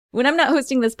When I'm not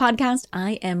hosting this podcast,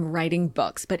 I am writing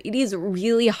books, but it is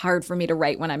really hard for me to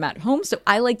write when I'm at home, so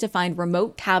I like to find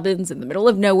remote cabins in the middle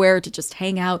of nowhere to just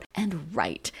hang out and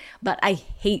write. But I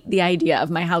hate the idea of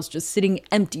my house just sitting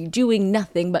empty, doing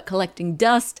nothing but collecting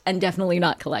dust and definitely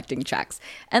not collecting checks.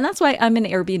 And that's why I'm an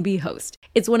Airbnb host.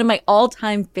 It's one of my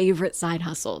all-time favorite side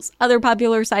hustles. Other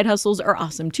popular side hustles are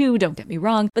awesome too, don't get me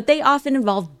wrong, but they often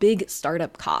involve big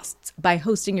startup costs. By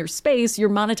hosting your space, you're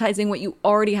monetizing what you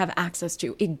already have access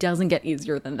to. It doesn't get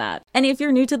easier than that. And if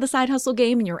you're new to the side hustle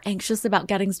game and you're anxious about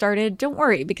getting started, don't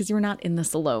worry, because you're not in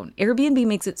this alone. Airbnb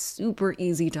makes it super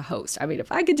easy to host. I mean,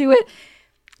 if I could do it,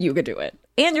 you could do it.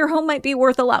 And your home might be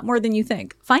worth a lot more than you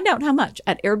think. Find out how much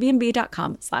at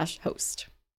airbnb.com/host.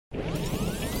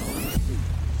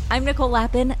 I'm Nicole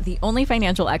Lappin, the only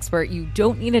financial expert you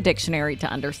don't need a dictionary to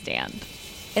understand.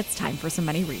 It's time for some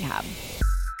money rehab.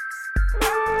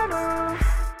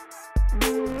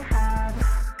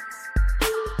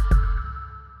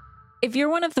 If you're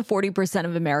one of the 40%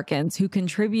 of Americans who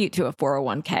contribute to a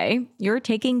 401k, you're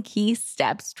taking key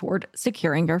steps toward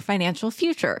securing your financial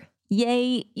future.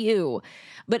 Yay, you.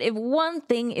 But if one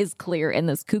thing is clear in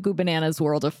this cuckoo bananas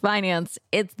world of finance,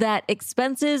 it's that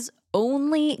expenses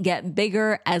only get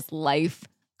bigger as life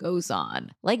goes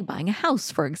on, like buying a house,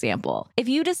 for example. If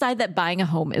you decide that buying a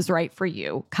home is right for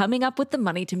you, coming up with the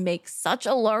money to make such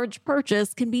a large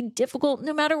purchase can be difficult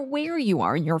no matter where you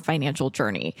are in your financial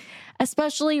journey,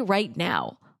 especially right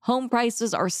now. Home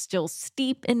prices are still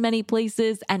steep in many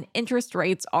places and interest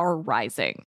rates are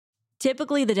rising.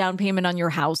 Typically, the down payment on your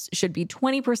house should be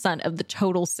 20% of the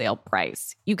total sale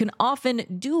price. You can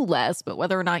often do less, but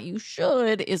whether or not you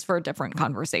should is for a different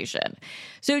conversation.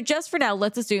 So just for now,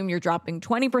 let's assume you're dropping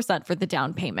 20% for the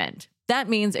down payment. That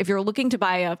means if you're looking to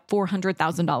buy a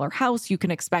 $400,000 house, you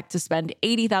can expect to spend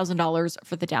 $80,000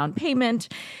 for the down payment,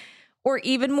 or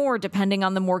even more depending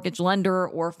on the mortgage lender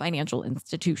or financial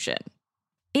institution.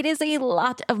 It is a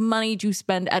lot of money to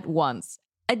spend at once.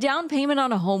 A down payment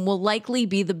on a home will likely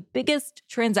be the biggest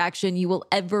transaction you will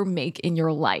ever make in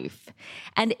your life.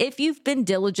 And if you've been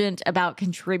diligent about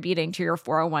contributing to your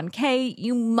 401k,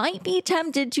 you might be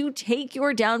tempted to take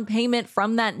your down payment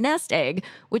from that nest egg,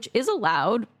 which is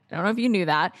allowed. I don't know if you knew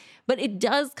that, but it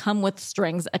does come with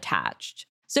strings attached.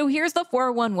 So here's the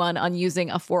 411 on using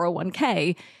a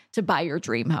 401k to buy your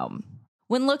dream home.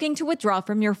 When looking to withdraw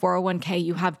from your 401k,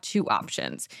 you have two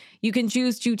options. You can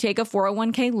choose to take a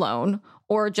 401k loan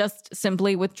or just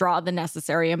simply withdraw the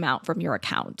necessary amount from your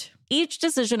account. Each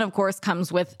decision, of course,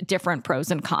 comes with different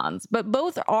pros and cons, but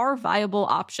both are viable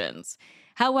options.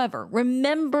 However,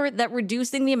 remember that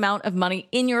reducing the amount of money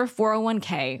in your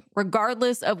 401k,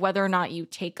 regardless of whether or not you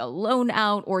take a loan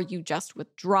out or you just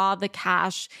withdraw the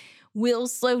cash, will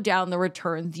slow down the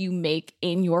returns you make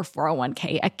in your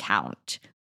 401k account.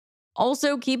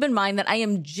 Also, keep in mind that I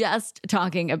am just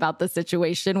talking about the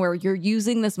situation where you're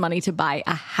using this money to buy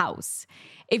a house.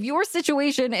 If your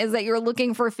situation is that you're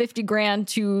looking for 50 grand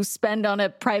to spend on a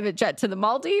private jet to the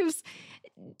Maldives,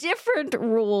 different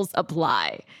rules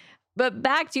apply. But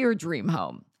back to your dream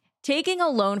home. Taking a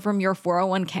loan from your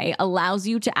 401k allows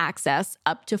you to access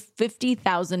up to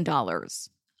 $50,000.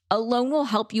 A loan will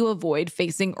help you avoid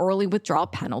facing early withdrawal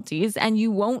penalties, and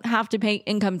you won't have to pay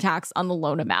income tax on the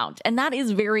loan amount. And that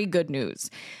is very good news.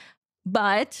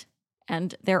 But,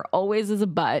 and there always is a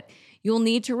but, you'll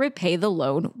need to repay the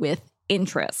loan with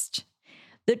interest.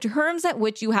 The terms at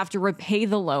which you have to repay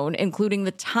the loan, including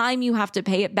the time you have to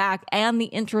pay it back and the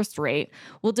interest rate,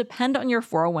 will depend on your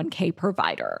 401k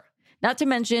provider. Not to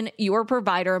mention, your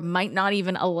provider might not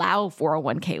even allow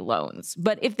 401k loans.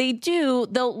 But if they do,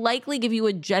 they'll likely give you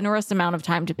a generous amount of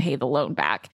time to pay the loan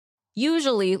back.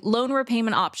 Usually, loan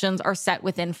repayment options are set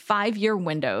within 5-year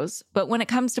windows, but when it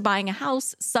comes to buying a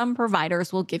house, some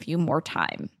providers will give you more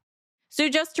time. So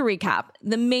just to recap,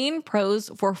 the main pros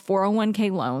for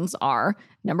 401k loans are,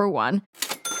 number 1,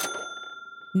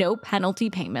 no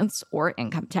penalty payments or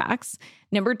income tax.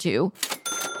 Number 2,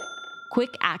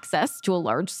 quick access to a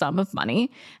large sum of money.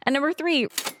 And number 3,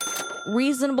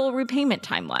 reasonable repayment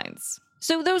timelines.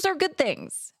 So those are good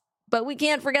things, but we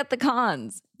can't forget the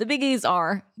cons. The biggies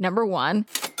are, number 1,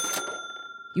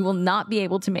 you will not be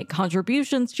able to make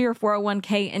contributions to your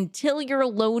 401k until your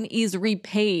loan is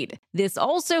repaid. This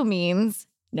also means,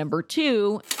 number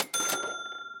 2,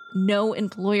 no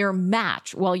employer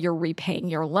match while you're repaying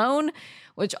your loan,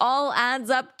 which all adds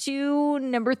up to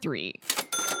number 3.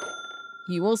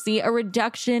 You will see a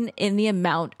reduction in the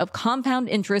amount of compound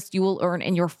interest you will earn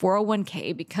in your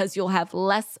 401k because you'll have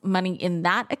less money in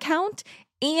that account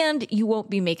and you won't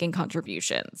be making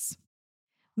contributions.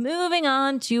 Moving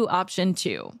on to option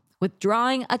 2,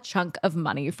 withdrawing a chunk of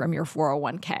money from your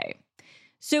 401k.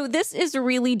 So this is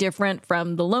really different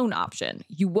from the loan option.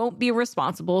 You won't be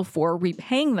responsible for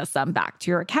repaying the sum back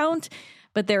to your account,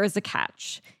 but there is a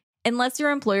catch. Unless your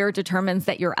employer determines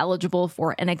that you're eligible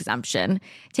for an exemption,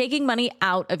 taking money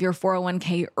out of your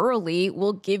 401k early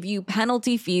will give you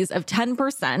penalty fees of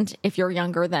 10% if you're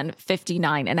younger than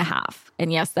 59 and a half.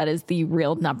 And yes, that is the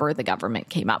real number the government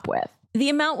came up with. The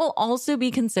amount will also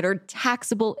be considered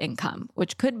taxable income,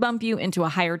 which could bump you into a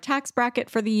higher tax bracket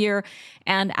for the year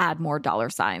and add more dollar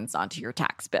signs onto your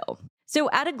tax bill. So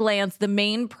at a glance, the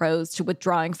main pros to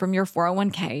withdrawing from your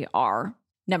 401k are,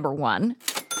 number one,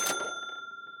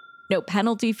 no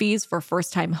penalty fees for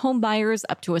first-time home buyers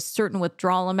up to a certain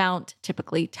withdrawal amount,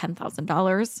 typically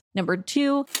 $10,000. Number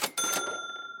two,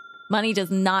 money does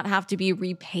not have to be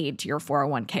repaid to your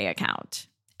 401k account.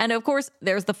 And of course,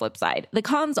 there's the flip side. The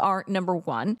cons are, number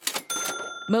one,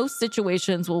 most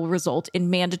situations will result in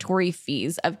mandatory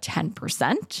fees of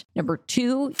 10%. Number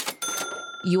two,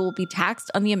 you will be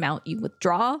taxed on the amount you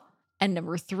withdraw. And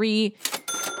number three,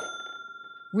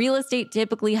 real estate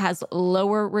typically has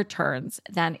lower returns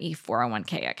than a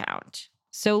 401k account.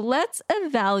 So let's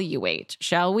evaluate,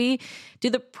 shall we?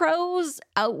 Do the pros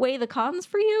outweigh the cons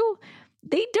for you?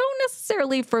 They don't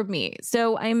necessarily for me,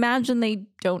 so I imagine they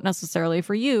don't necessarily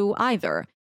for you either.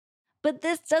 But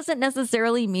this doesn't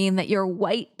necessarily mean that your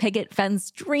white picket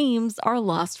fence dreams are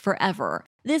lost forever.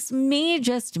 This may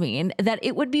just mean that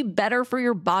it would be better for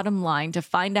your bottom line to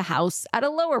find a house at a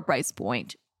lower price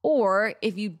point. Or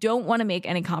if you don't want to make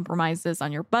any compromises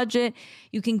on your budget,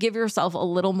 you can give yourself a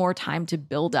little more time to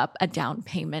build up a down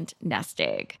payment nest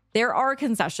egg. There are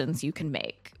concessions you can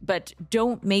make, but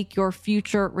don't make your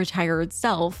future retired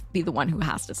self be the one who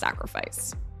has to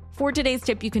sacrifice. For today's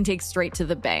tip, you can take straight to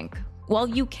the bank. While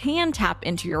you can tap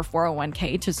into your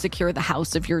 401k to secure the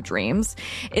house of your dreams,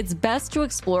 it's best to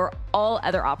explore all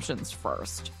other options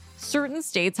first. Certain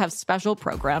states have special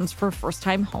programs for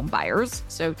first-time home buyers,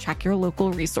 so check your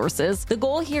local resources. The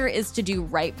goal here is to do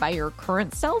right by your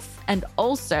current self and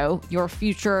also your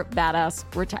future badass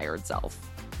retired self.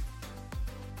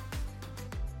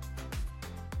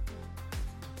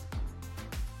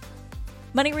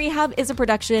 Money Rehab is a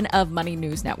production of Money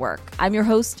News Network. I'm your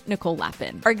host, Nicole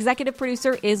Lappin. Our executive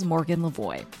producer is Morgan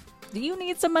Lavoie. Do you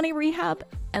need some money rehab?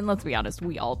 And let's be honest,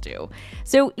 we all do.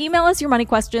 So email us your money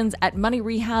questions at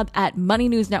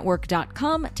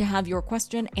moneyrehab@moneynewsnetwork.com to have your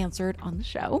question answered on the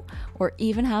show, or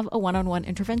even have a one-on-one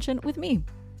intervention with me.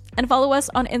 And follow us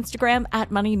on Instagram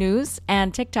at Money News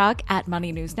and TikTok at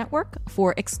Money News Network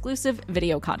for exclusive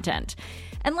video content.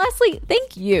 And lastly,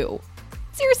 thank you.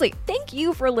 Seriously, thank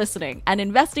you for listening and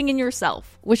investing in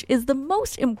yourself, which is the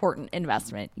most important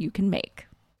investment you can make.